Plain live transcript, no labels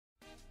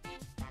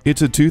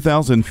It's a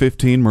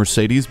 2015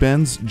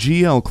 Mercedes-Benz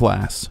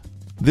GL-Class.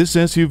 This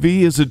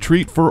SUV is a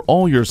treat for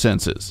all your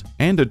senses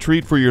and a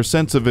treat for your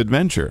sense of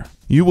adventure.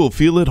 You will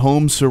feel at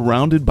home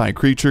surrounded by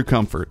creature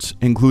comforts,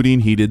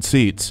 including heated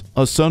seats,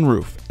 a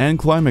sunroof, and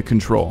climate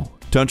control.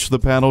 Touch the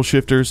paddle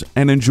shifters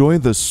and enjoy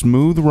the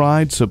smooth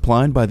ride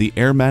supplied by the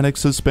Airmatic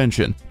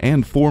suspension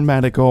and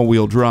 4MATIC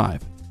all-wheel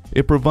drive.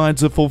 It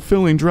provides a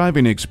fulfilling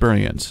driving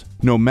experience,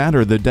 no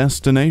matter the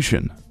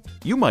destination.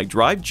 You might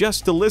drive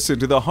just to listen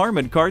to the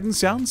Harman Kardon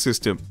sound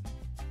system.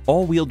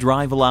 All-wheel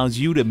drive allows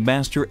you to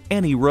master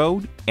any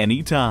road,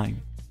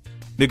 anytime.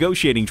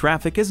 Negotiating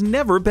traffic has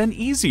never been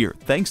easier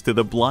thanks to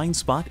the blind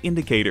spot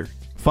indicator.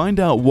 Find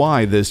out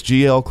why this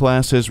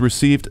GL-Class has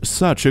received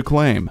such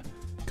acclaim.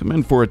 Come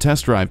in for a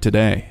test drive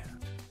today.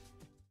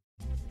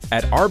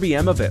 At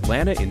RBM of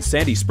Atlanta in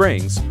Sandy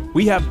Springs,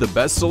 we have the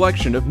best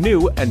selection of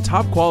new and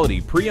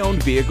top-quality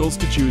pre-owned vehicles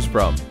to choose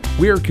from.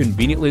 We are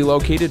conveniently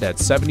located at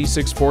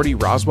 7640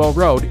 Roswell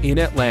Road in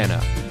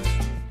Atlanta.